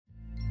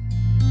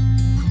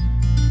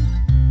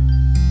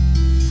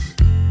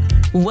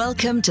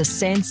Welcome to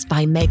Sense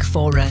by Meg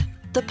Fora,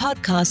 the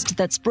podcast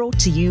that's brought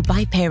to you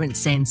by Parent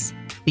Sense,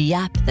 the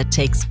app that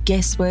takes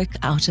guesswork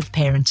out of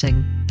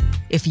parenting.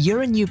 If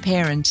you're a new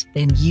parent,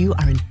 then you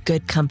are in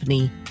good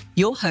company.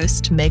 Your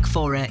host, Meg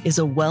Fora, is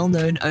a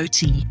well-known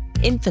OT,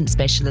 infant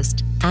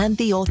specialist, and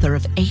the author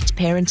of 8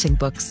 parenting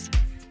books.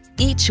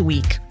 Each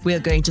week, we're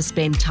going to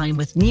spend time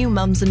with new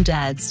mums and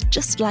dads,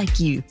 just like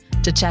you,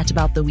 to chat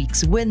about the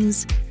week's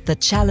wins, the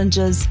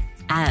challenges,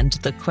 and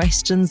the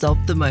questions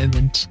of the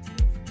moment.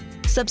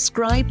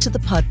 Subscribe to the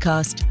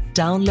podcast,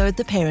 download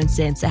the Parent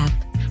Sense app,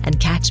 and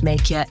catch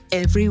Meg here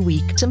every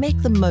week to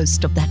make the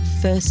most of that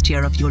first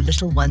year of your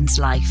little one's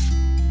life.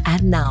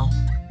 And now,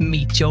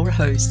 meet your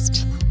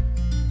host.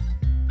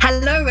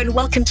 Hello and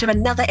welcome to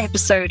another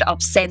episode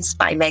of Sense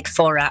by Meg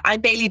Fora.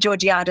 I'm Bailey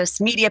Georgiades,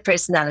 media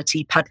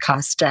personality,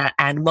 podcaster,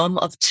 and mom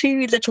of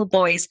 2 little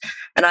boys.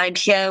 And I'm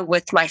here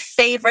with my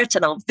favorite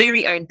and our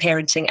very own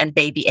parenting and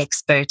baby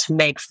expert,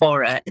 Meg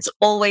Fora. It's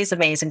always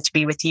amazing to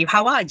be with you.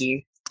 How are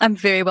you? I'm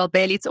very well,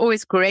 Bailey. It's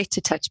always great to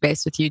touch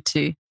base with you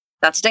too.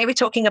 Now, today we're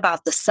talking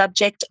about the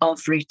subject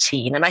of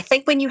routine. And I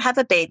think when you have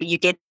a baby, you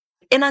get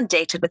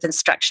inundated with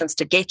instructions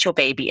to get your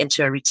baby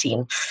into a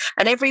routine.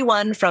 And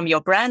everyone from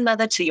your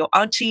grandmother to your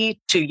auntie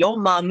to your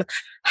mum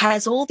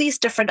has all these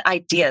different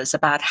ideas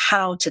about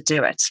how to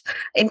do it,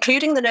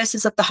 including the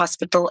nurses at the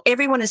hospital.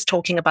 Everyone is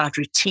talking about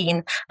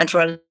routine. And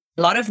for a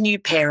lot of new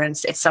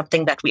parents, it's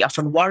something that we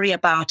often worry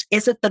about.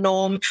 Is it the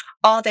norm?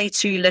 Are they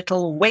too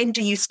little? When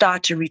do you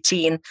start a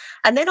routine?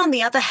 And then on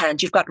the other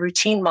hand, you've got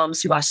routine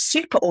moms who are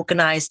super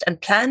organized and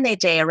plan their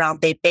day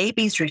around their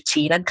baby's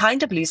routine and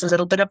kind of lose a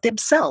little bit of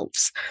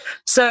themselves.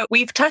 So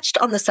we've touched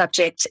on the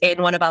subject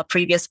in one of our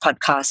previous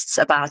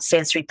podcasts about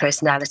sensory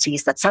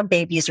personalities, that some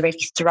babies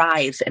really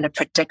thrive in a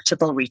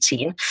predictable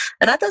routine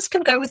and others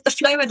can go with the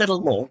flow a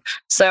little more.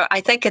 So I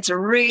think it's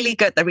really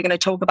good that we're going to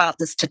talk about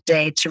this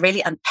today to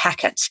really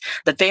unpack it.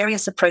 The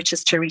various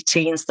approaches to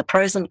routines, the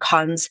pros and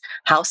cons,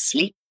 how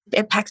sleep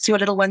impacts your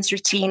little one's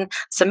routine.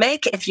 So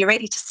Meg, if you're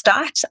ready to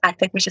start, I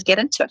think we should get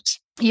into it.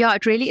 Yeah,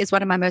 it really is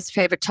one of my most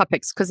favorite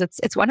topics because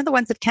it's one of the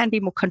ones that can be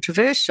more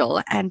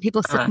controversial and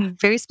people sit in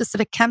very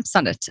specific camps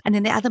on it. And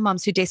then there are other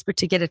moms who are desperate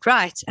to get it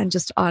right and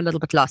just are a little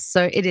bit lost.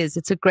 So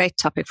it's a great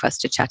topic for us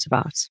to chat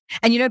about.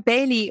 And you know,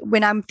 Bailey,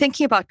 when I'm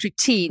thinking about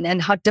routine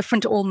and how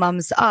different all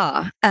moms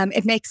are,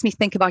 it makes me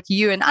think about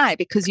you and I,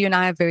 because you and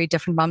I are very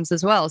different moms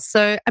as well.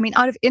 So, I mean,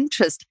 out of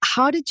interest,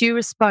 how did you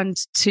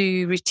respond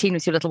to routine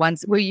with your little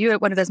ones? Were you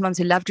one of those moms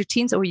who loved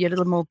routines, or were you a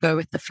little more go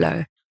with the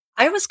flow?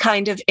 I was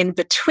kind of in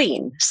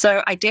between.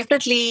 So I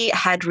definitely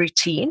had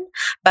routine,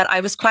 but I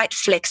was quite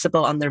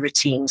flexible on the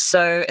routine.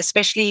 So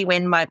especially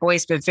when my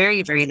boys were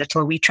very, very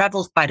little, we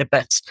traveled quite a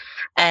bit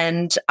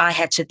and I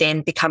had to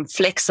then become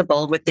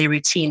flexible with their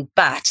routine,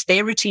 but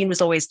their routine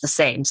was always the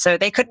same. So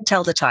they couldn't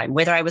tell the time,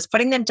 whether I was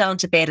putting them down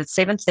to bed at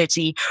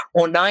 7:30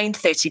 or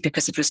 9:30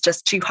 because it was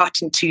just too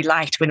hot and too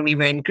light when we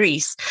were in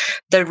Greece.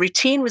 The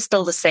routine was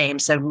still the same.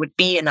 So it would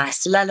be a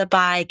nice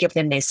lullaby, give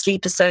them their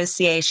sleep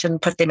association,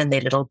 put them in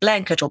their little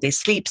blanket or their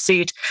sleep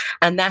suit,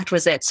 and that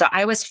was it. So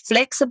I was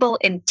flexible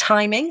in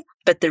timing,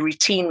 but the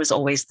routine was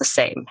always the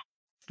same.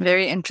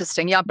 Very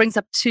interesting. Yeah, it brings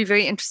up 2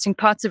 very interesting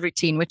parts of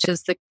routine, which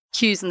is the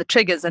cues and the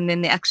triggers, and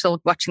then the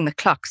actual watching the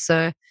clock.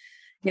 So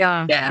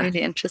yeah. Really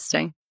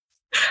interesting.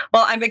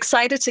 Well, I'm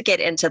excited to get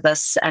into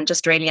this and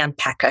just really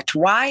unpack it.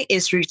 Why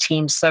is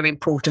routine so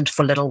important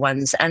for little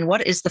ones? And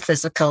what is the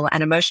physical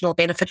and emotional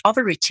benefit of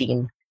a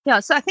routine? Yeah,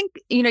 so I think,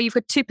 you know, you've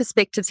got 2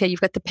 perspectives here.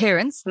 You've got the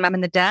parents, the mum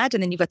and the dad,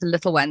 and then you've got the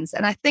little ones.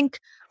 And I think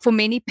for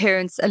many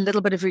parents, a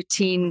little bit of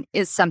routine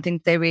is something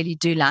they really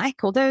do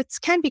like, although it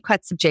can be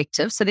quite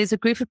subjective. So there's a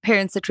group of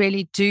parents that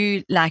really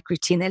do like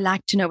routine. They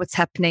like to know what's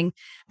happening,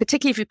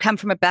 particularly if you come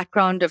from a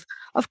background of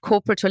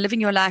corporate or living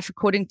your life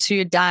according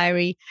to a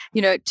diary.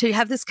 You know, to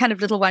have this kind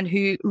of little one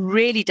who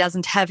really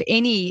doesn't have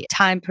any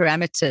time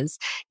parameters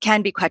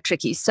can be quite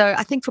tricky. So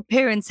I think for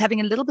parents,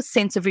 having a little bit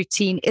sense of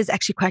routine is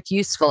actually quite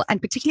useful.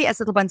 And particularly as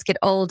little ones get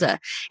older,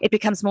 it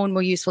becomes more and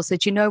more useful so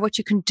that you know what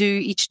you can do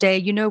each day.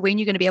 You know when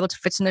you're going to be able to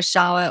fit in a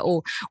shower,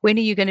 or when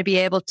are you going to be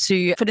able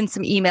to fit in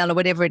some email or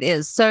whatever it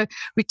is. So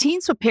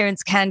routines for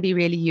parents can be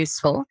really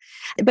useful,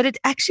 but it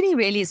actually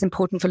really is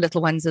important for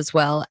little ones as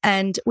well.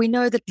 And we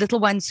know that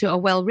little ones who are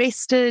well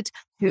rested,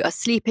 who are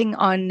sleeping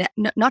on,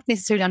 not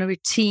necessarily on a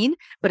routine,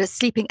 but are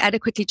sleeping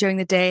adequately during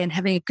the day and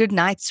having a good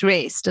night's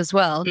rest as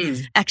well,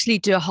 actually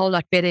do a whole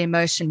lot better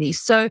emotionally.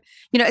 So,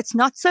 you know, it's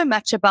not so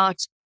much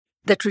about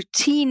that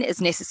routine is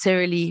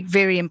necessarily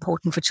very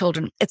important for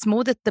children. It's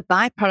more that the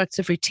byproducts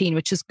of routine,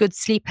 which is good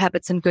sleep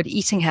habits and good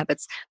eating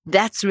habits,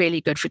 that's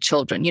really good for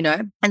children, you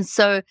know? And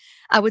so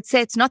I would say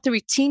it's not the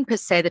routine per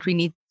se that we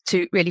need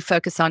to really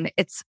focus on.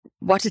 It's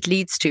what it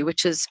leads to,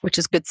 which is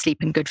good sleep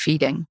and good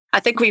feeding. I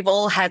think we've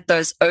all had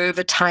those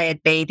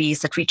overtired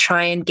babies that we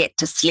try and get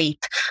to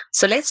sleep.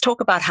 So let's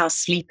talk about how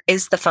sleep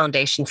is the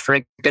foundation for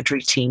a good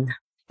routine.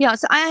 Yeah,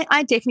 so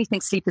I definitely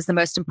think sleep is the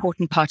most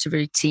important part of a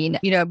routine.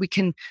 We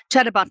can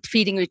chat about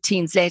feeding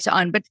routines later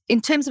on, but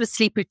in terms of a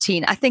sleep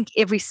routine, I think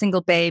every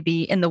single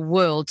baby in the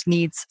world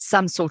needs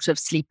some sort of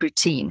sleep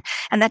routine.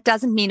 And that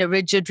doesn't mean a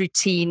rigid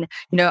routine,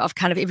 of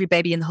kind of every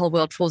baby in the whole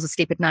world falls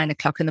asleep at 9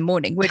 o'clock in the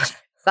morning, which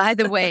by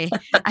the way,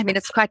 I mean,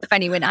 it's quite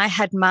funny. When I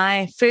had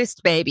my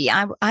first baby,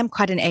 I'm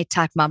quite an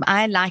A-type mom.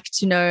 I like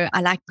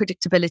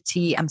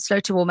predictability. I'm slow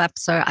to warm up,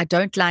 so I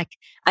don't like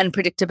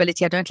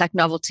unpredictability. I don't like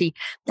novelty.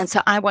 And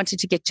so I wanted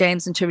to get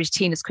James into a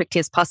routine as quickly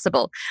as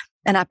possible.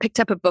 And I picked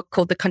up a book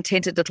called The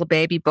Contented Little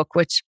Baby Book,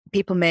 which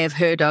people may have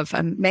heard of,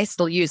 may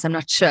still use, I'm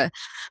not sure.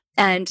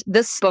 And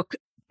this book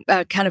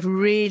kind of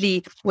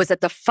really was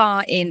at the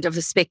far end of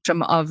the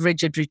spectrum of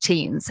rigid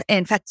routines.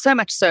 In fact, so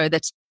much so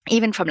that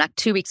even from like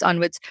 2 weeks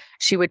onwards,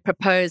 she would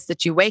propose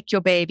that you wake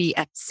your baby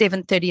at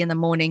 7:30 in the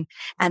morning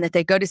and that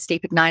they go to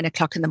sleep at 9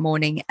 o'clock in the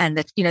morning. And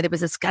that, there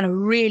was this kind of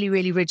really,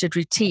 really rigid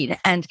routine.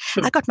 And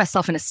I got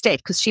myself in a state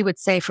because she would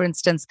say, for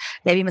instance,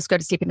 baby must go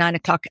to sleep at 9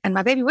 o'clock. And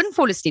my baby wouldn't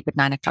fall asleep at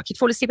 9 o'clock. He'd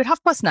fall asleep at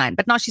 9:30.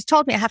 But now she's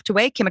told me I have to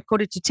wake him at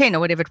 9:45 or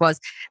whatever it was.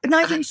 But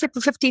now he's only slept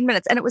for 15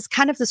 minutes. And it was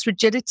kind of this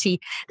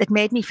rigidity that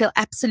made me feel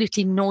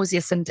absolutely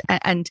nauseous and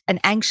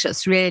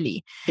anxious,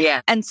 really.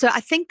 Yeah. And so I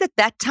think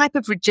that type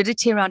of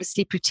rigidity around a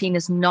sleep routine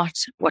is not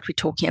what we're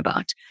talking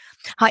about.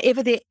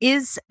 However, there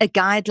is a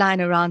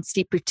guideline around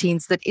sleep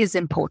routines that is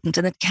important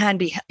and that can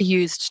be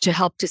used to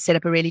help to set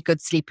up a really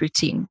good sleep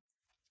routine.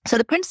 So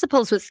the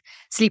principles with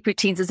sleep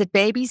routines is that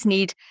babies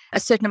need a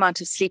certain amount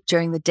of sleep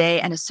during the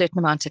day and a certain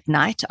amount at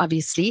night,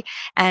 obviously.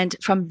 And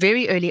from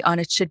very early on,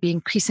 it should be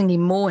increasingly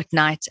more at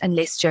night and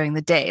less during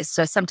the day.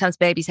 So sometimes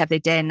babies have their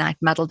day and night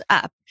muddled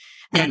up.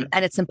 And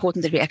it's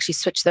important that we actually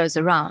switch those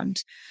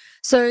around.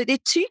 So there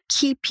are two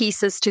key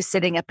pieces to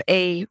setting up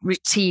a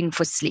routine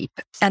for sleep.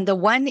 And the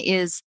one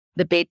is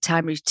the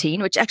bedtime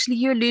routine, which actually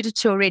you alluded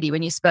to already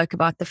when you spoke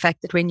about the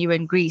fact that when you were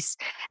in Greece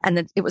and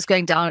that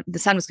the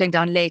sun was going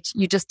down late,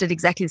 you just did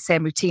exactly the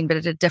same routine, but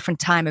at a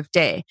different time of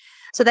day.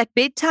 So that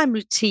bedtime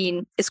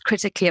routine is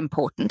critically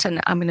important,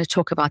 and I'm going to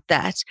talk about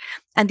that.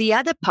 And the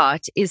other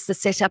part is the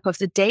setup of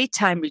the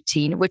daytime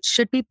routine, which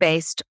should be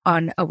based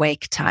on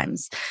awake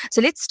times.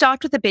 So let's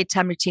start with the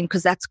bedtime routine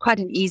because that's quite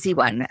an easy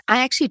one. I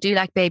actually do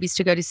like babies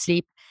to go to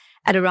sleep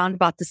at around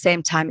about the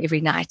same time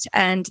every night.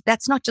 And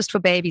that's not just for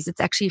babies,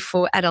 it's actually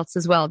for adults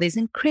as well. There's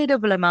an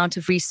incredible amount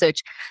of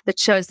research that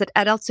shows that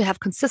adults who have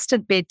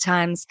consistent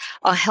bedtimes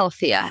are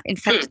healthier. In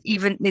fact,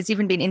 there's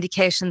even been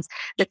indications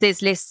that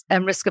there's less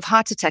risk of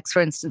heart attacks,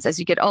 for instance, as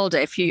you get older,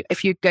 if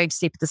you're going to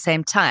sleep at the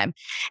same time.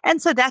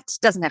 And so that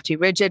doesn't have to be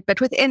rigid,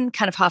 but within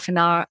kind of half an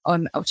hour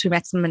or to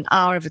maximum an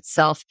hour of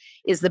itself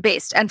is the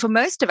best. And for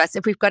most of us,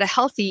 if we've got a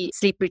healthy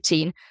sleep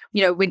routine,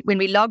 when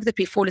we log that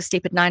we fall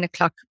asleep at 9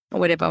 o'clock or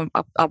whatever,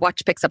 our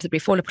watch picks up that we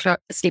fall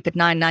asleep at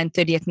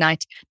 9:30 at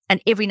night,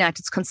 and every night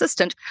it's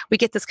consistent, we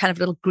get this kind of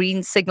little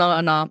green signal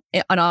on our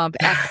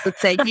app that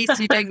say, yes,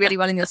 you're doing really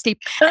well in your sleep.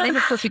 And then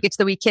of course we get to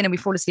the weekend and we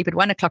fall asleep at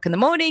 1 o'clock in the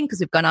morning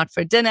because we've gone out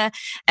for a dinner,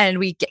 and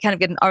we get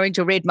an orange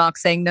or red mark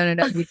saying, no, we're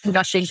not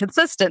being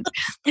consistent.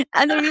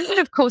 And the reason,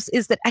 of course,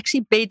 is that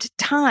actually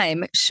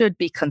bedtime should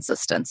be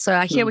consistent. So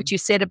I hear what you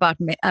said about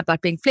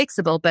being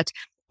flexible, but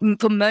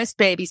for most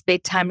babies,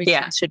 bedtime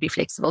routines should be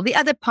flexible. The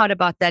other part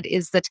about that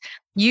is that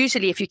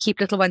usually if you keep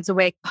little ones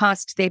awake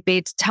past their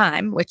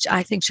bedtime, which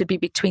I think should be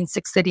between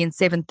 6:30 and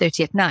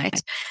 7:30 at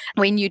night,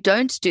 when you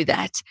don't do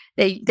that,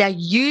 they're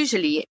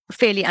usually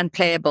fairly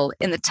unplayable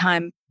in the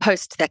time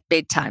post that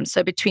bedtime.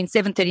 So between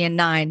 7:30 and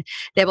 9,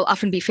 they will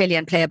often be fairly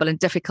unplayable and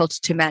difficult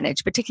to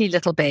manage, particularly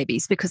little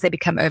babies, because they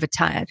become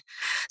overtired.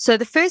 So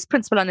the first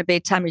principle on a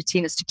bedtime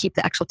routine is to keep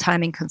the actual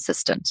timing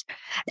consistent.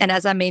 And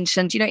as I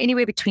mentioned,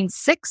 anywhere between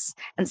 6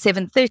 and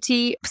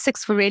 7:30,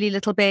 6 for really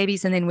little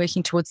babies, and then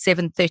working towards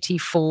 7:30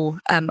 for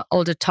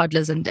older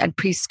toddlers and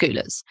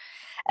preschoolers.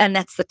 And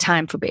that's the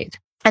time for bed.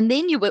 And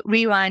then you will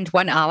rewind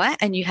 1 hour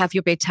and you have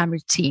your bedtime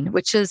routine,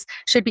 which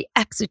should be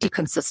absolutely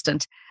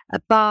consistent. A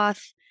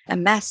bath, a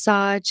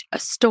massage, a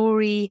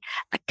story,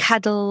 a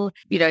cuddle,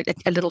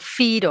 a little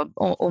feed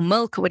or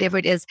milk or whatever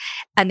it is,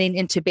 and then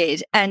into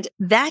bed. And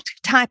that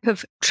type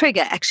of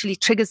trigger actually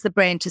triggers the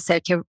brain to say,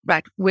 okay,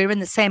 right, we're in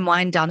the same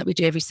wind down that we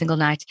do every single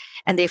night,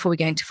 and therefore we're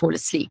going to fall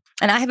asleep.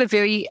 And I have a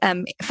very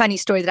funny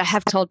story that I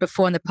have told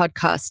before in the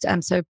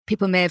podcast, so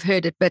people may have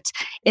heard it, but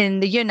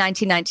in the year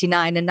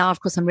 1999, and now of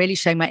course I'm really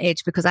showing my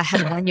age because I had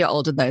a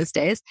 1-year-old in those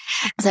days.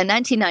 So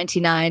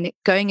 1999,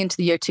 going into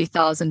the year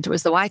 2000,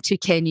 was the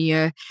Y2K New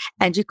Year,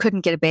 and you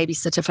couldn't get a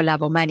babysitter for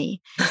love or money.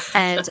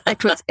 And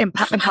it was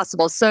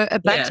impossible. So a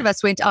bunch of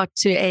us went out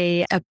to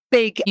a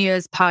big New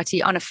Year's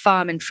party on a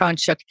farm in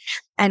Franschhoek.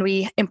 And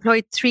we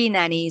employed 3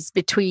 nannies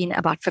between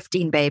about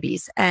 15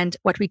 babies. And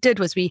what we did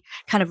was we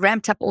kind of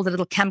ramped up all the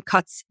little camp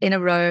cots in a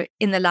row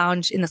in the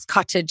lounge in this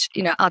cottage,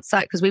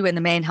 outside, because we were in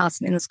the main house,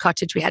 and in this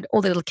cottage we had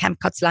all the little camp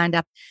cots lined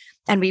up.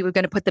 and we were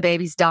going to put the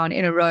babies down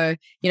in a row,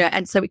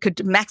 and so we could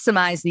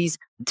maximize these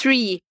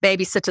 3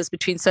 babysitters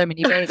between so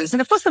many babies.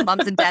 And of course, the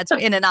moms and dads were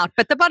in and out.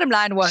 But the bottom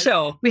line was,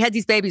 we had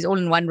these babies all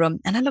in one room.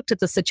 And I looked at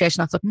the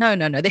situation. I thought, no,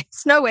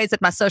 there's no ways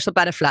that my social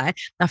butterfly,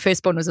 my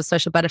firstborn was a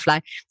social butterfly,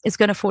 is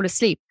going to fall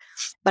asleep.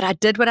 But I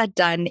did what I'd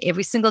done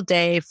every single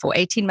day for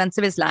 18 months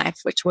of his life,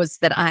 which was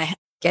that I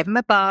gave him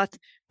a bath,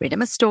 read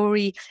him a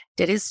story,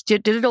 did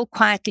it all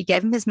quietly,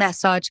 gave him his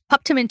massage,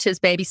 popped him into his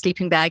baby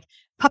sleeping bag,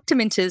 popped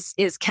him into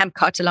his camp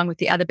cot along with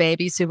the other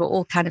babies who were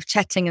all kind of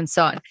chatting and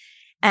so on.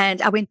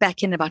 And I went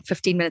back in about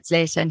 15 minutes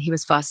later and he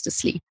was fast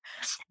asleep.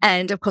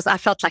 And of course, I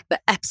felt like the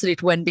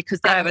absolute win because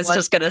I was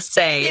just going to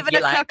say, 7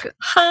 o'clock,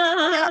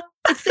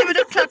 7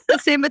 o'clock,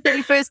 December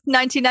 31st,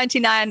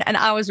 1999. And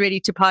I was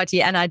ready to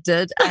party and I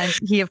did. And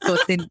he, of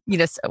course, then,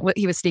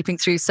 he was sleeping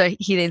through. So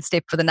he then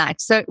slept for the night.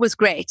 So it was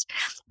great.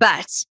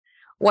 But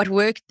what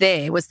worked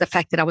there was the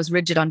fact that I was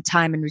rigid on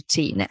time and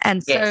routine.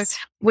 And so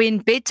when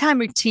bedtime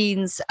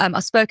routines are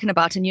spoken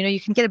about, and you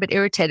can get a bit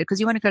irritated because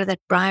you want to go to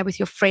that braai with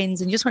your friends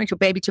and you just want your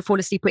baby to fall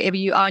asleep wherever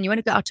you are, and you want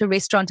to go out to a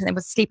restaurant and they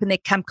will sleep in their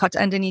camp cot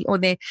underneath or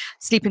their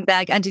sleeping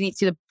bag underneath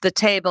the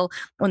table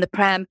on the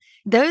pram.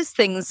 Those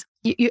things,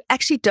 you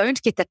actually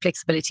don't get that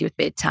flexibility with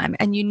bedtime,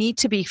 and you need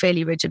to be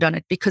fairly rigid on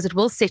it because it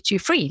will set you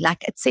free.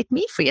 Like it set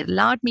me free. It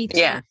allowed me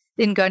to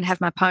then go and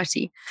have my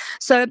party.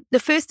 So the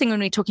first thing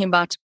when we're talking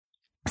about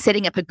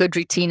setting up a good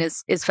routine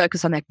is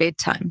focus on that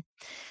bedtime.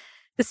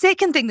 The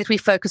second thing that we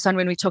focus on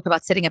when we talk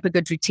about setting up a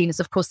good routine is,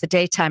 of course, the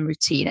daytime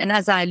routine. And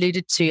as I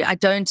alluded to, I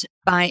don't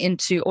buy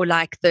into or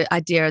like the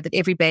idea that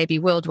every baby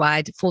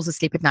worldwide falls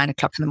asleep at 9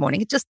 o'clock in the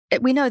morning.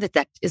 We know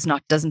that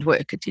doesn't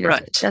work. It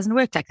doesn't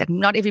work like that.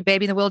 Not every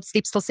baby in the world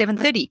sleeps till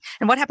 7:30.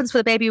 And what happens for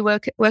the baby who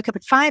woke up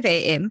at 5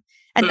 a.m.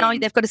 and now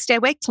they've got to stay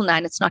awake till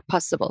 9? It's not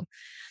possible.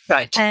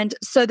 Right. And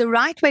so the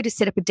right way to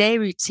set up a day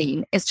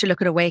routine is to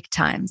look at awake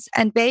times.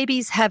 And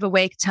babies have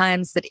awake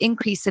times that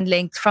increase in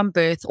length from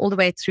birth all the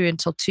way through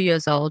until 2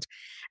 years old.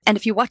 And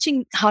if you're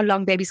watching how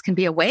long babies can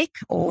be awake,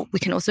 or we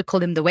can also call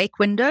them the wake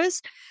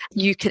windows,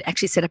 you can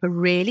actually set up a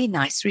really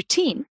nice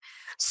routine.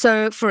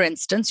 So, for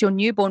instance, your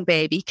newborn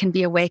baby can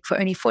be awake for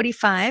only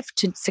 45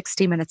 to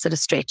 60 minutes at a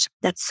stretch.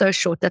 That's so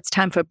short. That's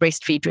time for a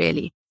breastfeed,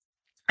 really.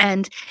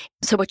 And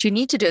so what you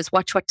need to do is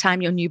watch what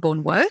time your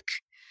newborn woke,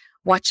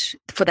 watch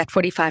for that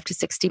 45 to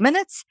 60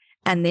 minutes,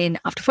 and then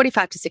after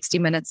 45 to 60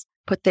 minutes,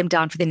 put them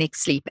down for their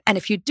next sleep. And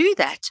if you do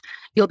that,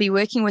 you'll be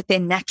working with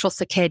their natural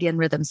circadian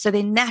rhythms. So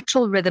their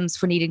natural rhythms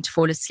for needing to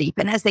fall asleep.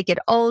 And as they get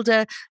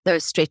older,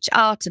 those stretch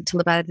out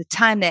until about the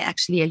time they're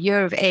actually a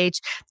year of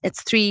age.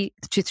 It's 3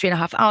 to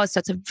 3.5 hours. So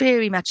it's a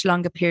very much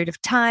longer period of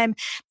time.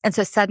 And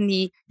so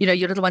suddenly, your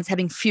little one's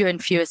having fewer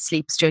and fewer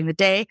sleeps during the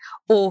day,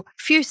 or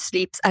few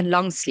sleeps and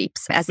long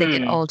sleeps as they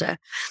get older.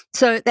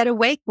 So that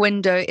awake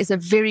window is a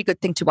very good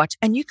thing to watch.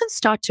 And you can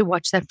start to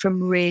watch that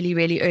from really,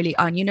 really early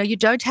on. You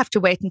don't have to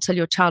wait until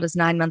your child is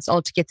 9 months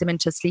old to get them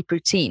into a sleep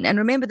routine. And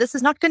remember, this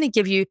is not going to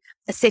give you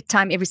a set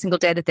time every single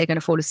day that they're going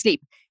to fall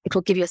asleep. It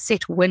will give you a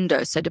set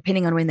window. So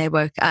depending on when they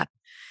woke up.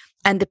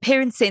 And the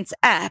Parent Sense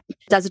app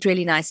does it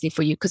really nicely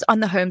for you, because on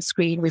the home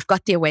screen, we've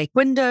got the awake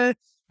window.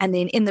 And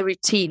then in the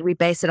routine, we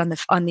base it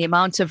on the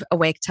amount of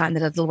awake time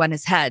that a little one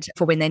has had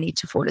for when they need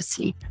to fall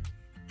asleep.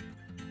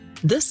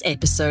 This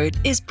episode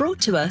is brought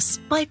to us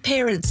by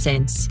Parent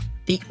Sense,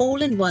 the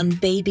all-in-one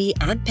baby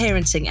and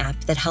parenting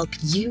app that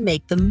helps you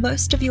make the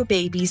most of your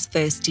baby's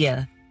first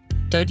year.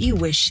 Don't you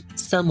wish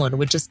someone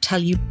would just tell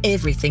you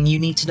everything you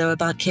need to know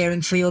about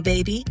caring for your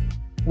baby?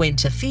 When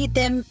to feed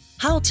them,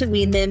 how to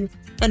wean them,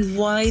 and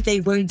why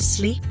they won't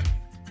sleep?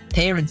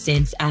 Parent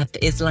Sense app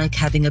is like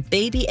having a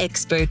baby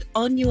expert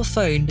on your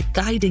phone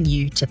guiding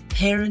you to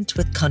parent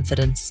with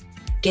confidence.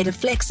 Get a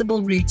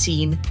flexible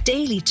routine,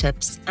 daily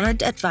tips,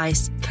 and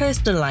advice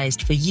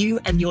personalized for you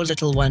and your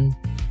little one.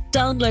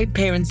 Download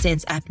Parent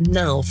Sense app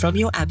now from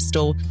your app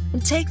store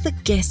and take the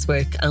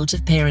guesswork out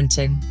of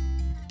parenting.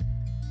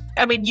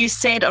 I mean, you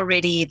said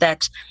already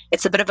that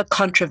it's a bit of a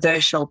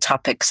controversial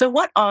topic. So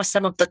what are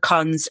some of the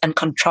cons and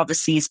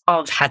controversies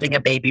of having a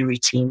baby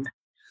routine?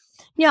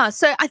 Yeah,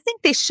 so I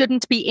think there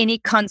shouldn't be any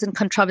cons and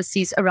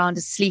controversies around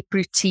a sleep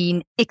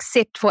routine,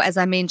 except for, as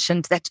I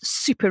mentioned, that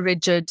super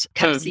rigid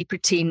kind of sleep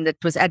routine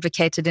that was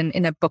advocated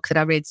in a book that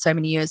I read so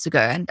many years ago.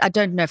 And I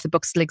don't know if the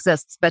book still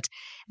exists, but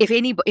if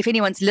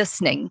anyone's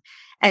listening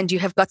and you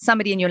have got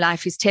somebody in your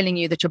life who's telling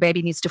you that your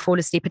baby needs to fall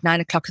asleep at 9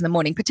 o'clock in the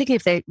morning, particularly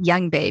if they're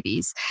young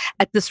babies,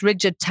 at this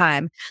rigid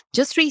time,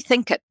 just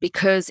rethink it,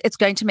 because it's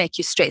going to make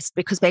you stressed,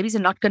 because babies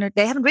are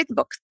they haven't read the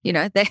book,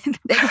 they're going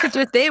to do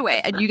it their way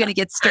and you're going to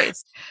get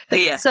stressed.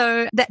 Yeah.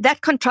 So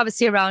that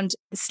controversy around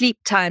sleep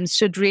times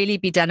should really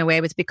be done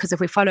away with, because if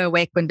we follow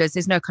awake windows,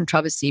 there's no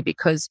controversy,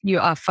 because you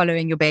are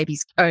following your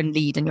baby's own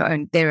lead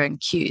and their own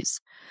cues.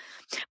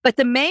 But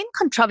the main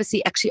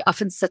controversy actually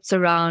often sits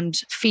around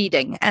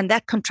feeding, and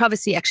that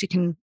controversy actually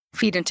can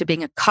feed into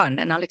being a con,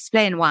 and I'll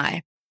explain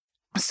why.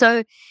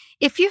 So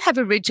if you have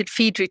a rigid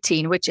feed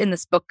routine, which in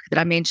this book that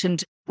I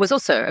mentioned was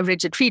also a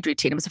rigid feed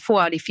routine, it was a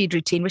 4-hourly feed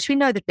routine, which we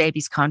know that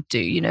babies can't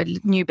do,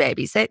 new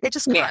babies, they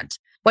just can't.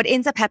 what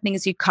ends up happening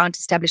is you can't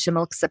establish a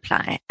milk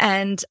supply.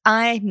 And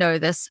I know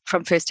this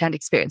from firsthand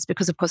experience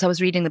because, of course, I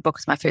was reading the book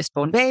with my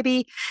firstborn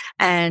baby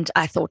and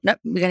I thought, no,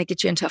 we're going to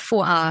get you into a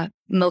 4-hour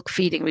milk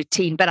feeding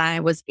routine. But I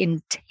was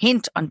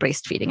intent on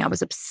breastfeeding. I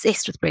was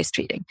obsessed with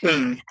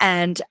breastfeeding.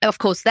 And of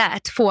course,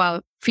 that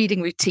 4-hour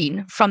feeding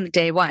routine from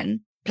day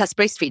one plus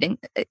breastfeeding,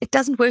 it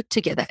doesn't work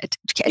together. It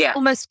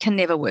almost can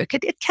never work.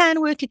 It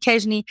can work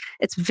occasionally.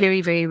 It's very,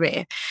 very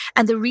rare.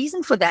 And the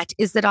reason for that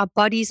is that our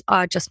bodies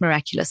are just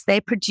miraculous. They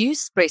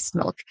produce breast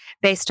milk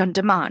based on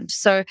demand.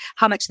 So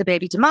how much the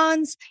baby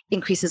demands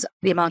increases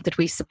the amount that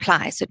we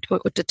supply. So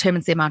it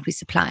determines the amount we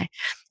supply.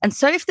 And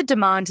so if the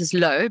demand is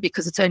low,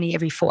 because it's only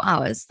every 4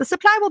 hours, the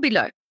supply will be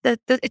low. You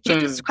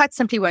just quite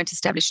simply won't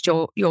establish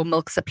your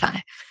milk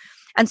supply.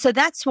 And so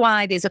that's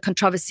why there's a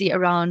controversy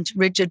around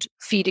rigid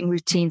feeding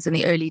routines in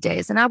the early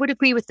days. And I would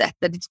agree with that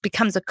it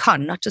becomes a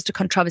con, not just a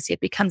controversy. It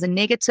becomes a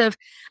negative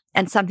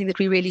and something that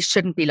we really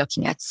shouldn't be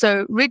looking at.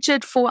 So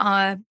rigid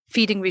 4-hour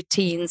feeding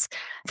routines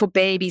for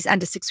babies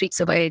under 6 weeks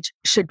of age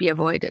should be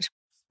avoided.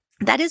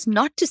 That is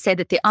not to say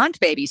that there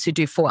aren't babies who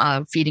do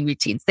 4-hour feeding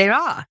routines. There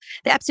are.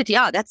 There absolutely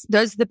are.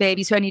 Those are the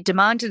babies who only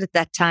demanded at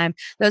that time.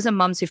 Those are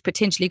moms who've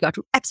potentially got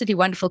absolutely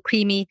wonderful,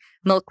 creamy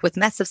milk with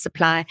massive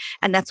supply,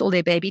 and that's all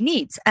their baby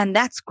needs. And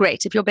that's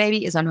great. If your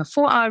baby is on a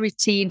 4-hour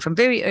routine from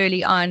very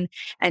early on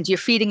and you're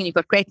feeding and you've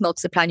got great milk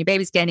supply and your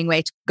baby's gaining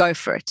weight, go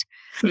for it.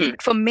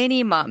 For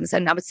many moms,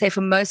 and I would say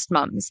for most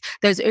moms,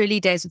 those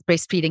early days of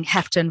breastfeeding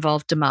have to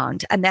involve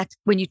demand. And that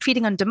when you're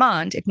feeding on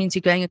demand, it means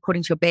you're going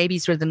according to your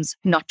baby's rhythms,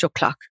 not your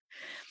clock.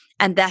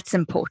 And that's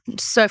important.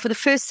 So for the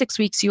first 6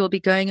 weeks, you will be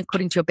going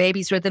according to your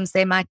baby's rhythms.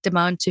 They might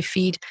demand to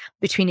feed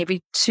between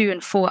every 2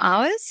 and 4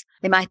 hours.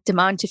 They might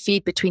demand to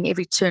feed between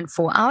every 2 and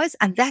 4 hours.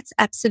 And that's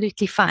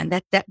absolutely fine.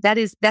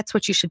 That's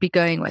what you should be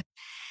going with.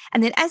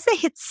 And then as they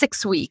hit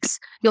 6 weeks,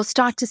 you'll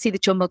start to see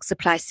that your milk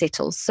supply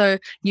settles. So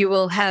you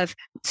will have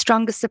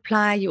stronger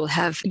supply. You'll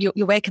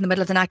wake in the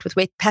middle of the night with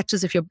wet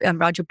patches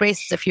around your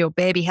breasts if your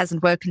baby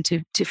hasn't woken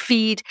to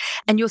feed.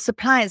 And your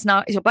supply is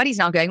now, your body's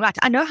now going, right,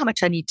 I know how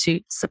much I need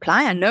to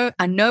supply. I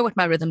know what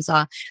my rhythms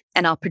are,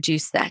 and I'll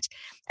produce that.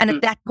 And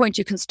at that point,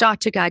 you can start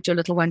to guide your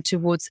little one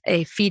towards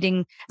a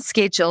feeding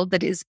schedule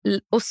that is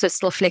also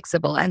still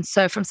flexible. And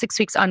so from 6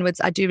 weeks onwards,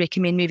 I do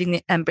recommend moving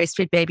the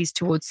breastfed babies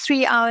towards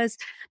 3 hours,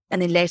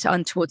 and then later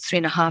on towards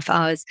 3.5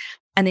 hours.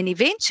 And then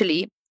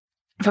eventually,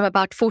 from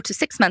about 4 to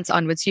 6 months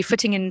onwards, you're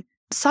fitting in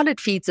solid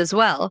feeds as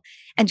well.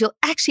 And you'll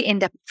actually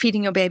end up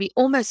feeding your baby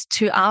almost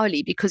 2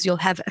 hourly because you'll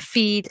have a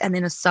feed and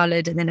then a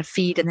solid and then a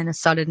feed and then a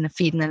solid and a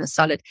feed and then a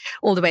solid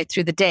all the way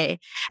through the day.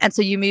 And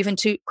so you move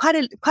into quite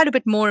a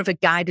bit more of a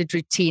guided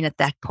routine at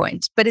that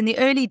point. But in the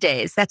early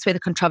days, that's where the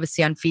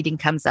controversy on feeding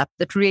comes up,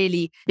 that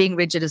really being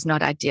rigid is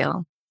not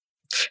ideal.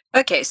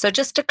 Okay, so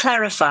just to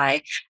clarify,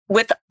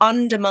 with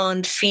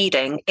on-demand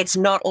feeding, it's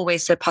not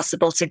always so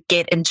possible to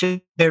get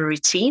into a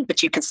routine,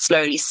 but you can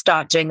slowly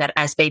start doing that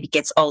as baby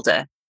gets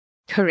older.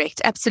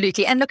 Correct.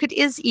 Absolutely. And look, it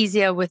is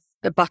easier with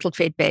the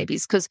bottle-fed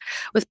babies because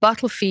with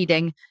bottle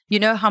feeding, you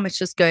know how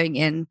much is going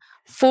in.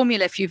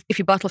 Formula, if you're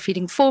bottle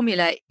feeding,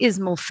 formula is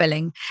more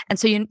filling. And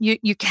so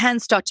you can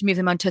start to move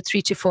them onto a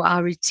 3 to 4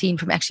 hour routine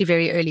from actually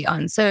very early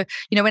on. So,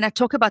 when I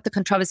talk about the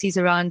controversies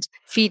around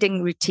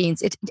feeding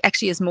routines, it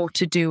actually is more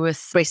to do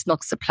with breast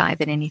milk supply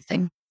than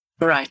anything.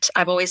 Right.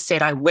 I've always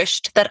said I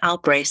wished that our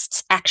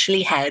breasts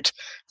actually had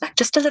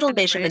just a little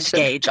measurement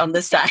gauge on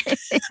the side.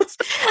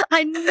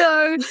 I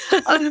know.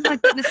 Oh my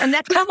goodness. And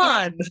that come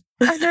on.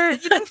 I know.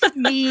 Even for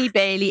me,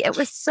 Bailey, it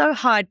was so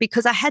hard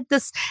because I had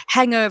this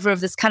hangover of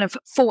this kind of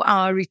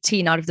 4-hour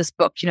routine out of this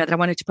book, that I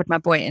wanted to put my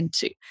boy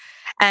into.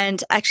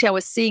 And actually, I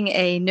was seeing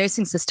a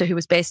nursing sister who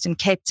was based in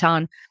Cape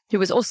Town, who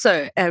was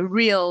also a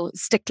real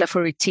stickler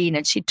for routine.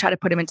 And she'd try to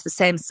put him into the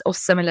same or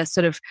similar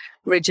sort of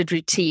rigid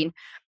routine.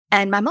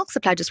 And my milk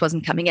supply just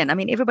wasn't coming in. I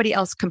mean, everybody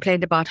else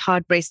complained about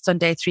hard breasts on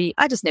day 3.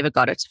 I just never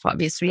got it for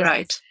obvious reasons.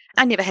 Right.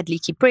 I never had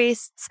leaky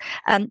breasts.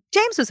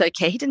 James was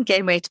okay. He didn't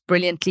gain weight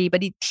brilliantly,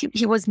 but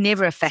he was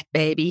never a fat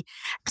baby.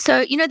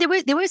 So,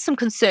 there were some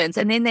concerns.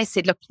 And then they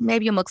said, look,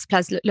 maybe your milk supply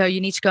is low. You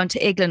need to go into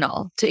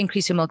Eglanol to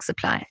increase your milk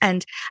supply.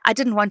 And I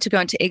didn't want to go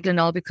into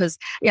Eglanol because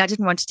I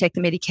didn't want to take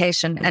the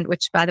medication. And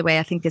which, by the way,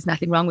 I think there's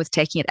nothing wrong with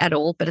taking it at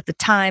all. But at the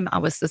time, I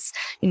was this,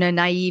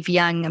 naive,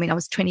 young. I mean, I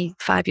was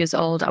 25 years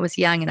old. I was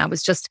young and I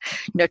was just,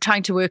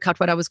 trying to work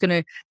out what I was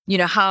going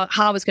to, how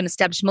I was going to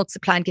establish milk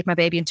supply and get my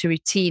baby into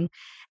routine.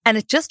 And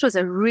it just was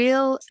a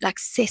real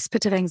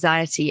cesspit of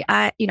anxiety.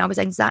 I was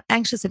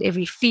anxious at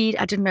every feed.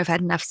 I didn't know if I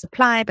had enough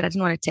supply, but I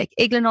didn't want to take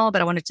Eglanol,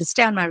 but I wanted to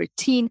stay on my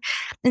routine.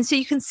 And so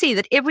you can see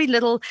that every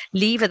little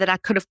lever that I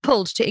could have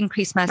pulled to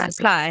increase my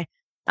supply,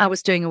 I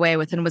was doing away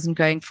with and wasn't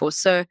going for.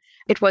 So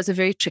it was a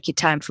very tricky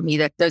time for me,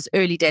 those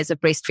early days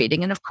of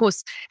breastfeeding. And of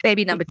course,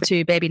 baby number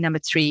 2, baby number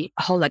 3,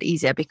 a whole lot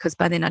easier because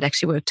by then I'd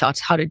actually worked out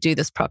how to do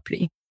this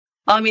properly.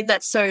 I mean,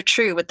 that's so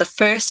true. With the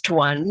first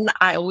one,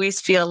 I always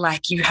feel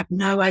like you have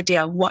no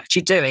idea what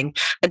you're doing.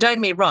 And don't get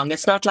me wrong,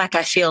 it's not like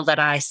I feel that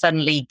I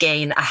suddenly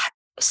gain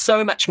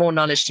so much more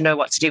knowledge to know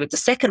what to do with the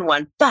second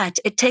one, but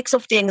it takes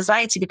off the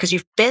anxiety because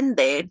you've been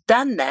there,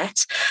 done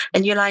that.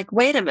 And you're like,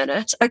 wait a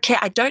minute. Okay,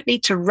 I don't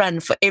need to run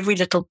for every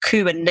little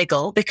coo and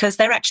niggle because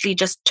they're actually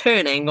just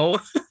turning, or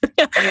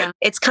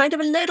it's kind of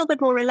a little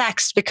bit more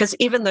relaxed, because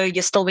even though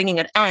you're still winging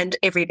it and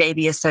every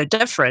baby is so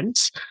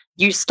different,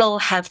 you still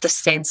have the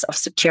sense of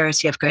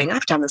security of going,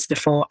 I've done this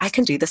before, I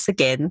can do this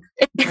again.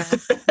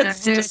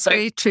 It's just so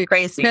very true.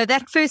 crazy. No,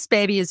 that first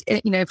baby is,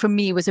 for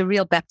me, was a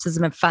real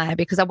baptism of fire,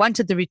 because I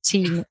wanted the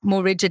routine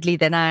more rigidly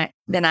than I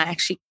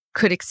actually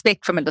could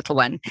expect from a little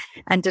one,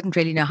 and didn't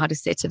really know how to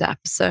set it up.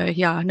 So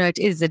yeah, no,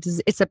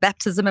 it's a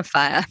baptism of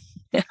fire.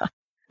 Yeah.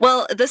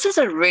 Well, this is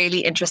a really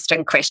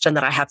interesting question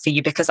that I have for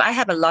you, because I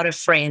have a lot of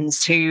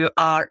friends who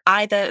are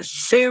either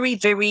very,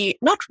 very,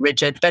 not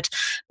rigid, but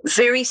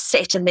very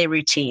set in their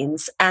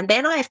routines. And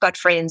then I've got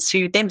friends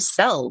who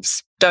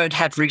themselves don't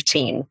have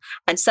routine,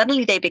 and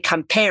suddenly they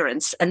become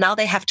parents and now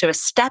they have to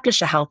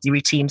establish a healthy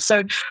routine.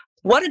 So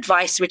what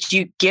advice would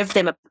you give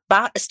them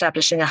about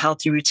establishing a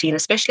healthy routine,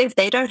 especially if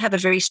they don't have a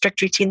very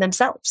strict routine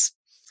themselves?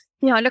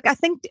 Yeah, look, I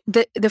think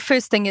the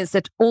first thing is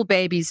that all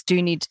babies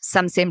do need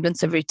some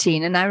semblance of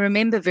routine. And I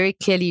remember very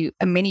clearly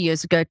many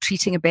years ago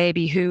treating a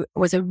baby who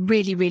was a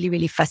really, really,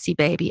 really fussy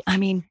baby. I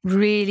mean,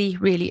 really,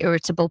 really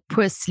irritable,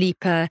 poor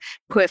sleeper,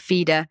 poor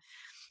feeder.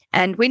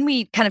 And when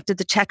we kind of did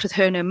the chat with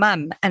her and her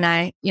mum, and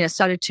I,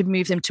 started to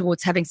move them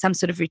towards having some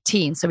sort of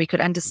routine so we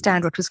could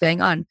understand what was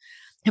going on,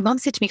 her mum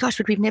said to me, gosh,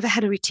 but we've never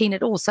had a routine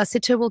at all. So I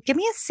said to her, well, give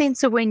me a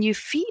sense of when you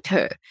feed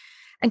her.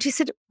 And she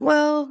said,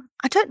 well,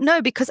 I don't know,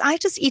 because I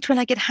just eat when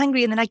I get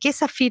hungry. And then I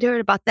guess I feed her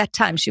at about that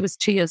time. She was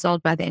 2 years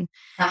old by then.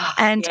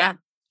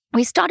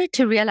 We started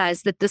to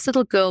realize that this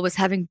little girl was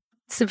having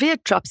severe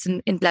drops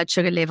in blood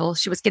sugar level.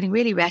 She was getting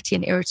really ratty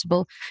and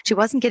irritable. She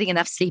wasn't getting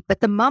enough sleep. But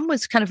the mum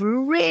was kind of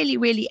really,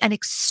 really an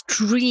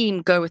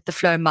extreme go with the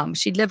flow mum.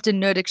 She lived in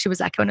Nordic. She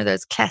was like one of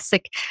those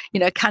classic,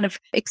 kind of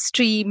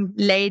extreme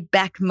laid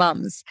back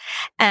mums.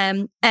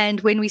 And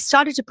when we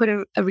started to put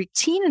a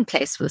routine in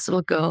place for this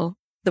little girl,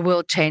 the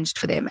world changed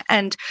for them.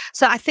 And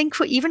so I think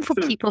for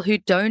people who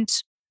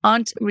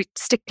aren't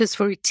sticklers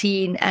for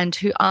routine and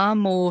who are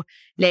more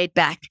laid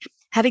back,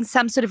 having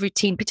some sort of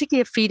routine,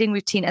 particularly a feeding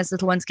routine as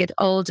little ones get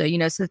older,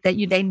 so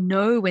that they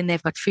know when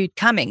they've got food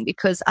coming,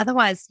 because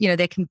otherwise,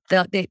 they can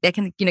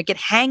get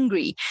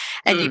hangry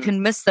and you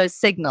can miss those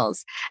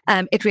signals.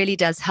 It really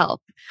does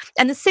help.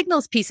 And the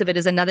signals piece of it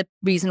is another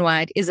reason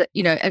why it is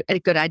a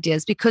good idea,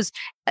 is because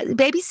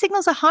baby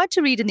signals are hard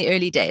to read in the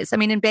early days. I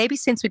mean, in Baby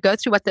Sense, we go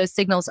through what those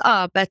signals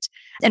are,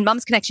 and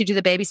mums can actually do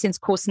the Baby Sense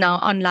course now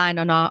online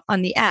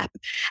on the app.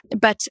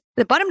 But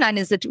the bottom line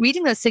is that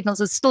reading those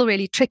signals is still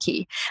really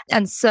tricky.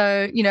 And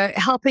so,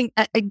 having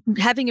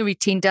a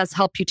routine does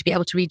help you to be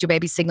able to read your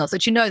baby signals,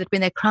 that that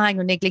when they're crying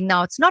or niggling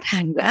now, it's not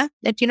hunger.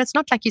 That, it's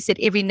not like you said,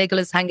 every niggle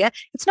is hunger.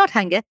 It's not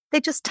hunger.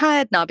 They're just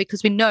tired now,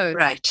 because we know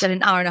that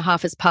an hour and a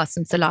half has passed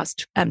since the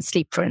last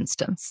sleep, for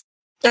instance.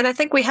 And I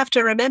think we have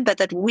to remember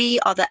that we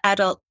are the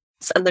adults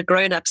and the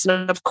grown-ups.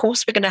 And of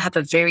course, we're going to have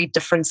a very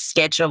different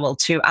schedule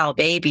to our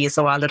babies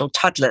or our little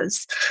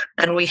toddlers.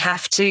 And we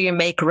have to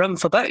make room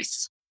for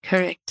both.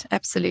 Correct.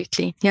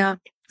 Absolutely. Yeah.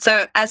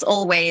 So as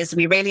always,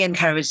 we really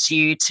encourage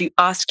you to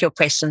ask your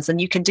questions, and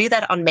you can do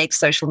that on Make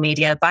social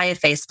media, via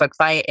Facebook,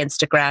 via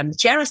Instagram.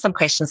 Here are some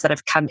questions that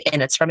have come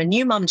in. It's from a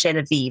new mom,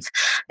 Genevieve,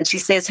 and she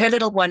says her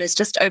little one is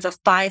just over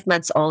 5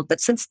 months old,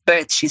 but since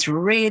birth, she's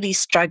really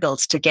struggled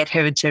to get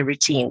her into a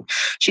routine.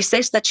 She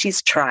says that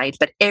she's tried,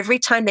 but every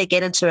time they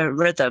get into a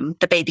rhythm,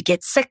 the baby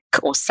gets sick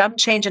or some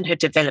change in her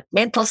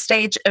developmental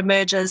stage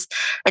emerges,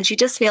 and she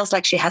just feels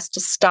like she has to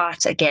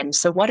start again.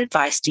 So what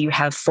advice do you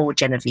have for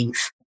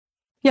Genevieve?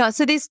 Yeah,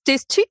 so there's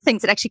two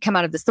things that actually come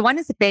out of this. The one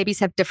is that babies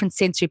have different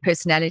sensory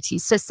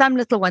personalities. So some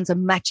little ones are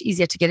much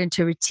easier to get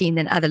into a routine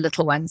than other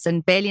little ones.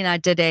 And Bailey and I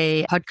did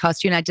a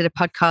podcast, you and I did a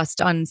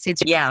podcast on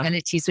sensory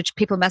personalities, which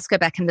people must go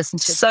back and listen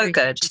to. So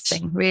good.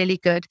 Really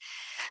good.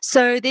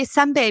 So there's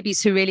some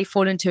babies who really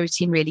fall into a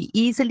routine really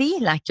easily,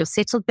 like your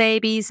settled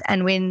babies.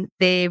 And when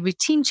their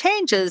routine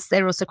changes,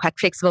 they're also quite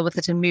flexible with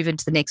it and move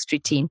into the next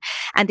routine.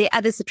 And there are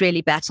others that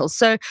really battle.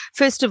 So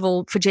first of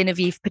all, for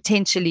Genevieve,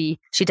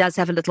 potentially she does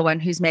have a little one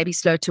who's maybe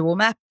slow to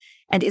warm up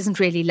and isn't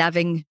really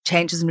loving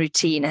changes in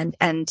routine.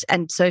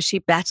 And so she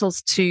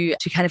battles to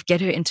kind of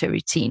get her into a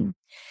routine.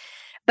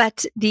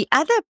 But the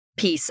other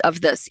piece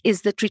of this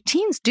is that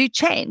routines do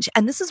change.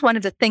 And this is one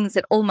of the things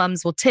that all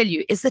mums will tell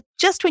you, is that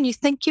just when you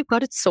think you've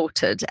got it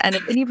sorted, and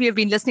if any of you have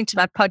been listening to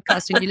my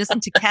podcast and you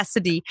listen to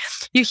Cassidy,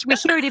 we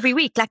hear it every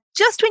week, like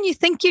just when you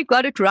think you've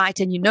got it right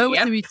and you know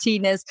what the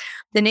routine is,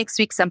 the next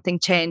week something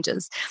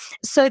changes.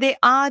 So there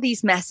are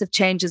these massive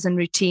changes in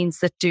routines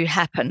that do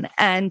happen.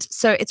 And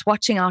so it's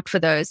watching out for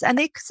those. And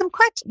there's some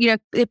quite, there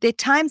are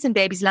times in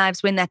babies'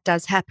 lives when that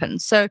does happen.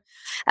 So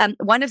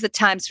one of the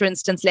times, for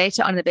instance,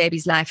 later on in the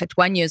baby's life at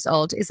 1 year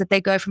old, is that they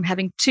go from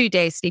having 2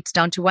 days sleeps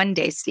down to 1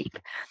 day sleep.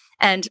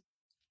 And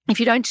if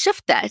you don't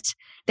shift that,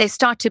 they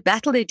start to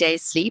battle their day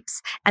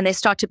sleeps and they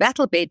start to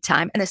battle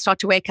bedtime and they start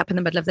to wake up in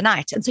the middle of the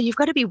night. And so you've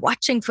got to be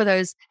watching for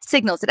those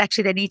signals that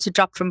actually they need to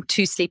drop from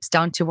 2 sleeps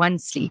down to 1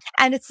 sleep.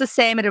 And it's the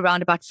same at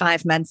around about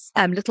 5 months.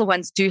 Little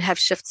ones do have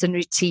shifts in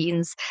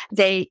routines.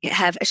 They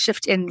have a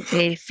shift in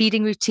their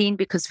feeding routine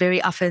because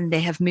very often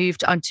they have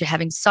moved on to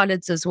having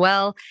solids as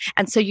well.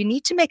 And so you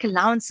need to make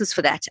allowances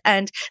for that.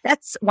 And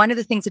that's one of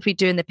the things that we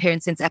do in the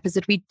Parent Sense app, is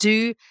that we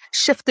do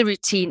shift the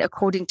routine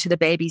according to the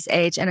baby's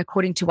age and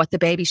according to what the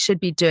baby should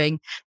be doing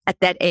at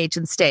that age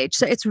and stage.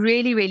 So it's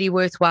really, really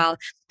worthwhile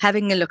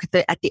having a look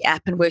at the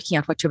app and working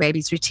out what your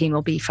baby's routine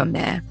will be from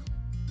there.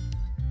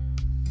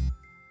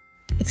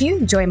 If you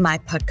enjoy my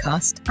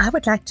podcast, I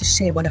would like to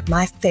share one of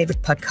my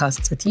favorite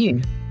podcasts with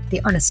you,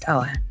 The Honest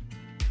Hour.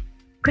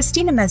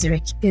 Christina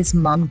Mazurik is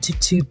mom to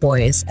 2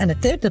 boys and a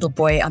 3rd little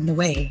boy on the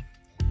way.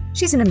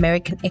 She's an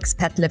American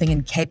expat living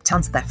in Cape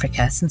Town, South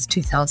Africa since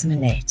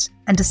 2008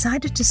 and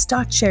decided to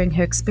start sharing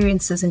her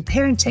experiences in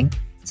parenting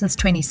since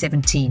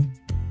 2017.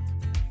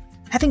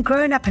 Having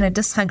grown up in a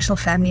dysfunctional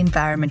family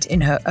environment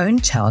in her own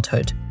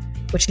childhood,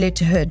 which led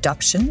to her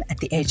adoption at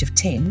the age of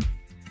 10,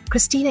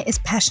 Christina is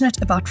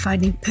passionate about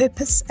finding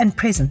purpose and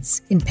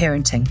presence in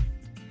parenting,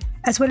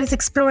 as well as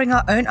exploring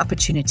our own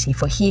opportunity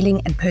for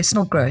healing and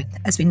personal growth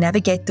as we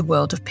navigate the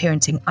world of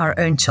parenting our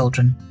own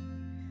children.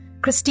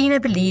 Christina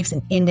believes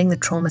in ending the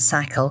trauma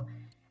cycle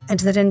and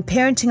that in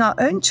parenting our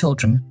own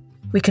children,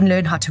 we can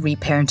learn how to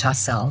reparent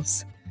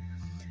ourselves.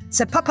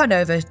 So pop on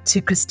over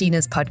to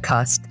Christina's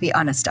podcast, The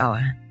Honest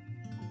Hour.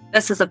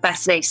 This is a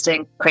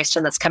fascinating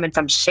question that's coming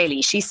from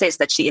Shelley. She says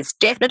that she is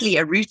definitely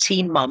a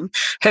routine mom.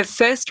 Her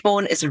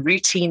firstborn is a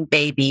routine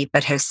baby,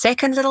 but her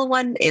second little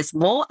one is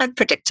more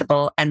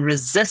unpredictable and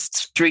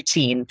resists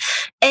routine.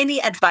 Any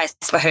advice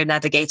for her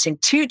navigating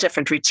 2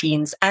 different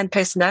routines and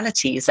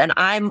personalities? And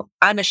I'm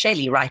a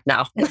Shelley right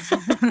now.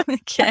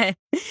 Okay,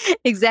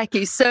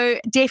 exactly.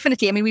 So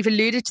definitely, I mean, we've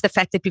alluded to the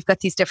fact that we've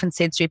got these different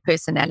sensory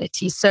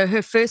personalities. So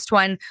her first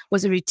one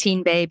was a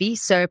routine baby.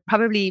 So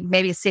probably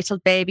maybe a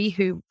settled baby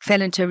who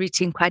fell into a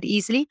routine quite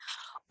easily,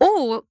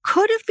 or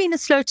could have been a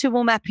slow to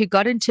warm up who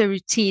got into a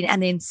routine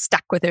and then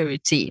stuck with her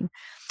routine.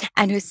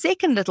 And her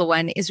second little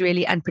one is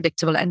really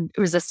unpredictable and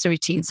resists a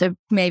routine. So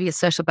maybe a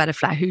social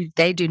butterfly who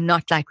they do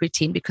not like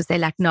routine because they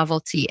like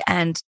novelty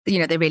and,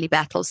 they really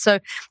battle. So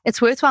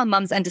it's worthwhile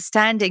mums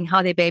understanding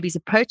how their babies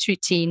approach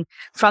routine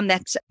from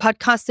that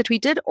podcast that we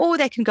did, or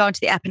they can go onto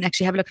the app and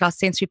actually have a look at our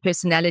sensory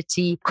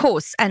personality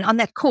course. And on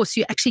that course,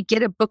 you actually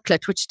get a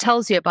booklet which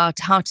tells you about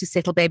how to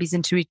settle babies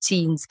into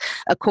routines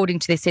according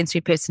to their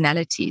sensory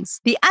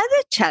personalities. The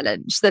other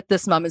challenge that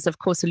this mum is, of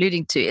course,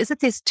 alluding to is that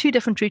there's 2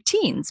 different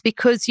routines,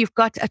 because you've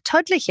got a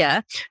toddler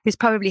here who's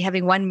probably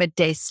having 1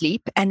 midday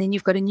sleep, and then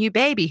you've got a new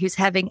baby who's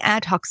having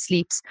ad hoc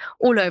sleeps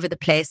all over the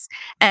place.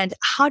 And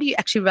how do you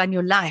actually run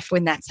your life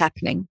when that's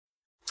happening?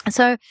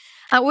 So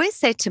I always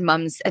say to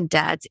mums and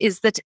dads is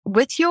that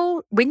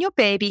when your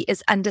baby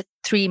is under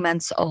 3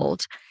 months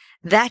old,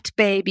 that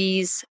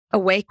baby's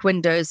awake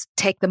windows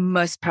take the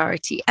most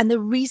priority. And the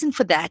reason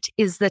for that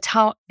is that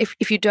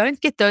if you don't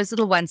get those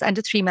little ones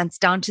under 3 months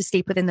down to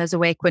sleep within those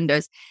awake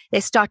windows, they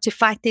start to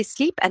fight their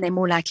sleep and they're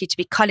more likely to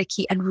be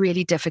colicky and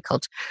really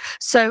difficult.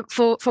 So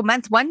for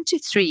month 1 to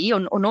 3 or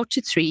 0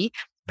 to 3,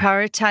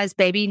 prioritize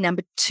baby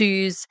number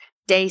 2's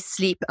day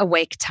sleep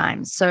awake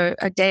times. So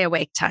a day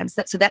awake times.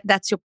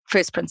 That's your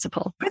first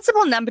principle.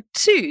 Principle number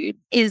 2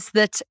 is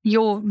that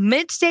your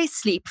midday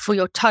sleep for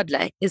your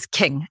toddler is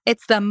king.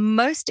 It's the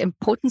most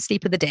important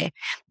sleep of the day.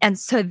 And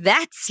so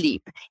that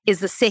sleep is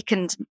the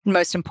second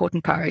most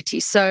important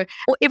priority. So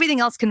everything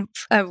else can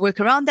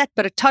work around that,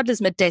 but a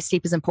toddler's midday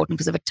sleep is important,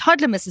 because if a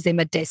toddler misses their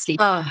midday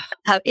sleep,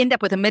 end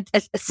up with a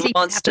sleep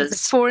that happens at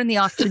 4 in the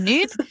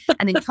afternoon,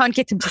 and then you can't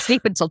get them to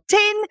sleep until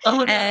 10,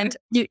 and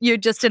you're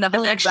just in a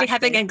whole... I'm actually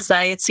having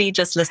anxiety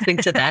just listening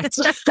to that.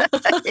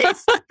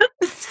 Yes.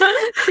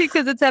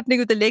 Because it's happening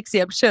with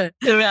Alexia, I'm sure.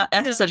 Yeah,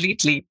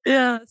 absolutely.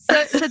 Yeah.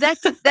 So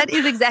that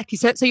is exactly.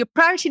 So your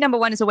priority number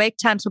 1 is awake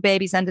times for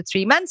babies under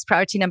 3 months.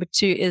 Priority number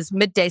 2 is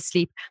midday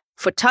sleep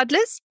for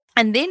toddlers.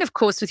 And then, of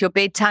course, with your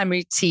bedtime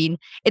routine,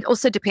 it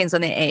also depends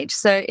on their age.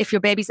 So if your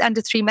baby's under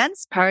 3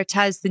 months,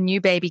 prioritize the new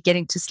baby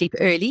getting to sleep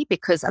early,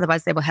 because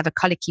otherwise they will have a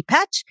colicky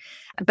patch.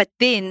 But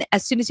then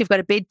as soon as you've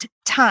got a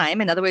bedtime,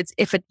 in other words,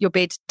 if your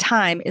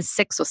bedtime is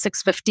 6 or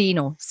 6:15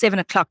 or 7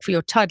 o'clock for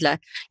your toddler,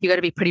 you got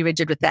to be pretty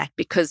rigid with that,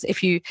 because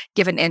if you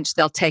give an inch,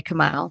 they'll take a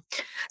mile.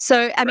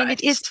 So, I mean,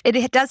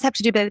 it does have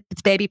to do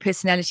with baby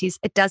personalities.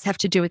 It does have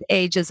to do with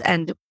ages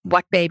and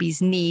what babies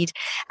need.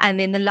 And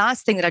then the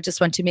last thing that I just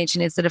want to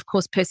mention is that, of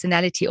course,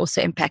 personality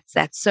also impacts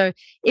that. So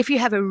if you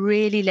have a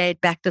really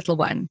laid back little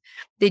one,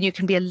 then you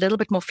can be a little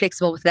bit more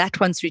flexible with that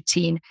one's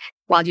routine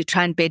while you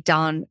try and bed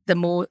down the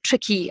more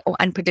tricky or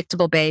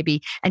unpredictable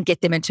baby and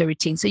get them into a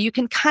routine. So you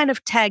can kind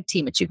of tag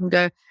team it. You can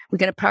go, we're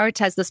going to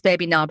prioritize this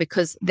baby now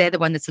because they're the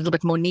one that's a little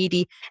bit more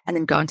needy, and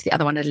then go on to the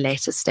other one at a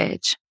later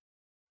stage.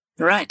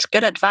 Right,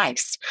 good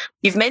advice.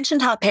 You've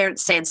mentioned how Parent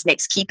Sense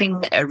makes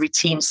keeping a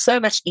routine so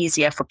much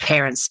easier for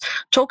parents.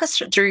 Talk us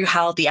through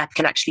how the app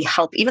can actually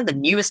help even the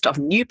newest of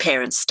new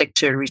parents stick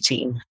to a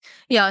routine.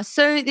 Yeah,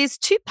 so there's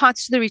two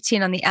parts to the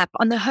routine on the app.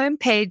 On the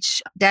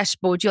homepage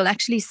dashboard, you'll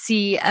actually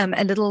see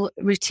a little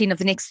routine of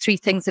the next 3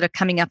 things that are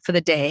coming up for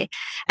the day.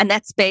 And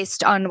that's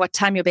based on what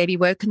time your baby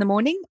woke in the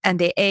morning and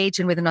their age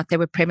and whether or not they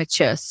were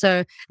premature.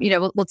 So,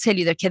 we'll tell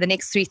you that, okay, the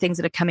next 3 things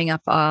that are coming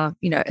up are,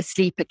 a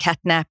sleep, a cat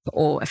nap,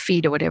 or a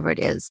feed, or whatever it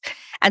is.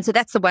 And so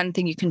that's the one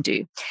thing you can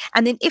do.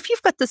 And then if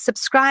you've got the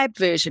subscribed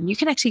version, you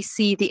can actually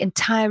see the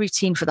entire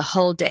routine for the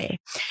whole day.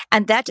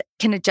 And that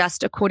can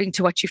adjust according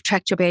to what you've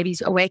tracked your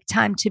baby's awake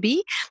time to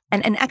be.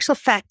 And in actual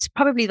fact,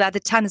 probably by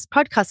the time this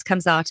podcast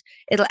comes out,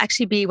 it'll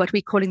actually be what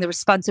we're calling the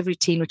responsive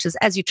routine, which is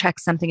as you track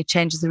something, it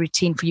changes the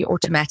routine for you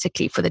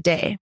automatically for the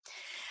day.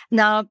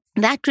 Now,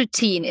 that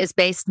routine is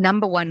based,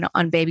 number one,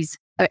 on babies'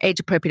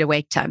 age-appropriate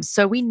awake times.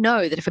 So we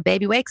know that if a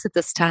baby wakes at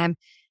this time,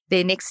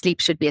 their next sleep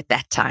should be at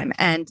that time.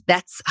 And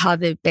that's how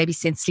the Baby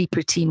Sense sleep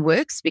routine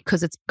works,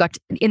 because it's got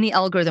in the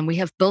algorithm, we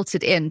have built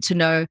it in to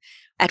know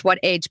at what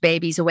age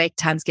babies' awake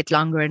times get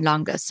longer and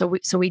longer. So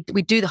we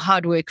do the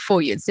hard work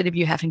for you instead of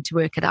you having to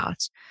work it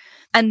out.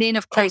 And then,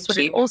 of course, what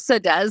it also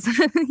does,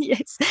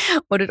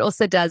 what it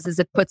also does is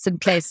it puts in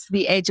place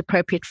the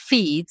age-appropriate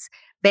feeds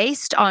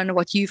based on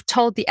what you've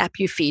told the app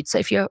you feed. So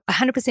if you're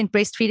 100%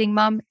 breastfeeding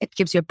mom, it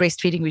gives you a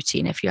breastfeeding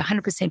routine. If you're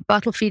 100%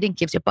 bottle feeding, it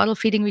gives you a bottle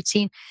feeding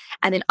routine.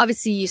 And then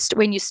obviously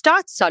when you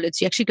start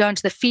solids, you actually go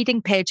onto the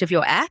feeding page of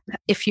your app.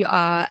 If you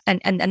are, and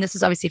this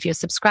is obviously if you're a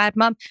subscribed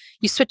mom,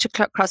 you switch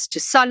across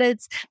to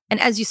solids. And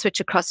as you switch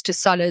across to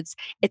solids,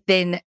 it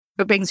then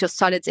brings your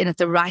solids in at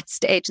the right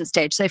stage.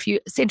 So if you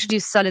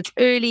introduce solids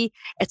early,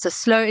 it's a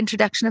slow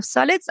introduction of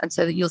solids. And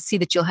so you'll see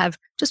that you'll have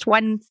just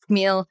one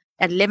meal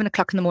at 11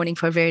 o'clock in the morning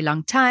for a very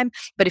long time.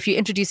 But if you're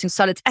introducing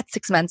solids at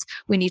 6 months,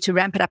 we need to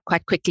ramp it up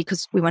quite quickly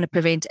because we want to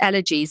prevent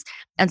allergies.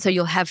 And so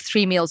you'll have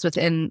 3 meals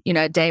within,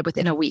 a day,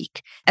 within a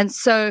week. And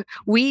so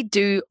we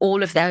do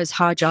all of those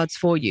hard jobs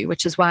for you,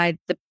 which is why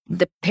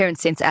the Parent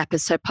Sense app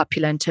is so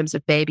popular in terms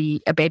of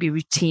a baby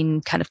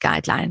routine kind of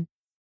guideline.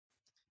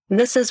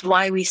 This is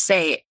why we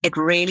say it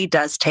really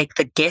does take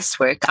the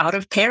guesswork out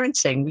of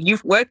parenting.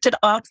 You've worked it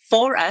out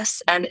for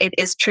us, and it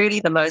is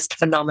truly the most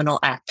phenomenal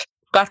app.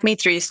 Got me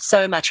through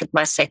so much with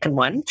my second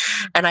one.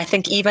 And I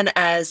think even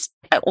as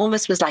I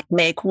almost was like,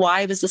 Meg,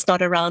 why was this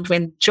not around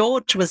when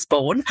George was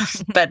born?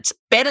 But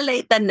better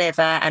late than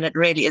never. And it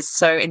really is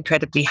so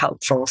incredibly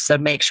helpful. So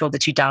make sure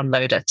that you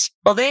download it.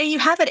 Well, there you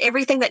have it.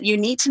 Everything that you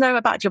need to know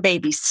about your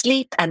baby's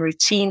sleep and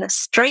routine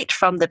straight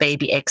from the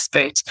baby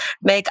expert.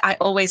 Meg, I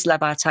always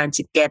love our time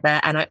together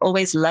and I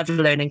always love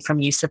learning from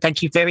you. So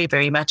thank you very,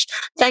 very much.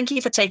 Thank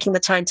you for taking the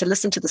time to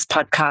listen to this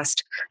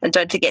podcast. And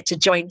don't forget to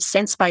join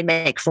Sense by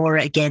Meg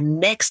Fora again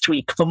next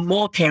week for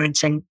more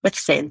parenting with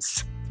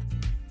sense.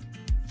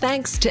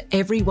 Thanks to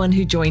everyone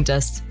who joined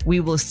us. We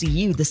will see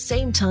you the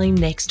same time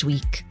next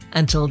week.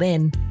 Until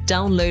then,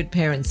 download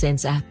Parent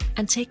Sense app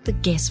and take the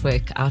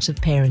guesswork out of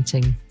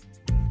parenting.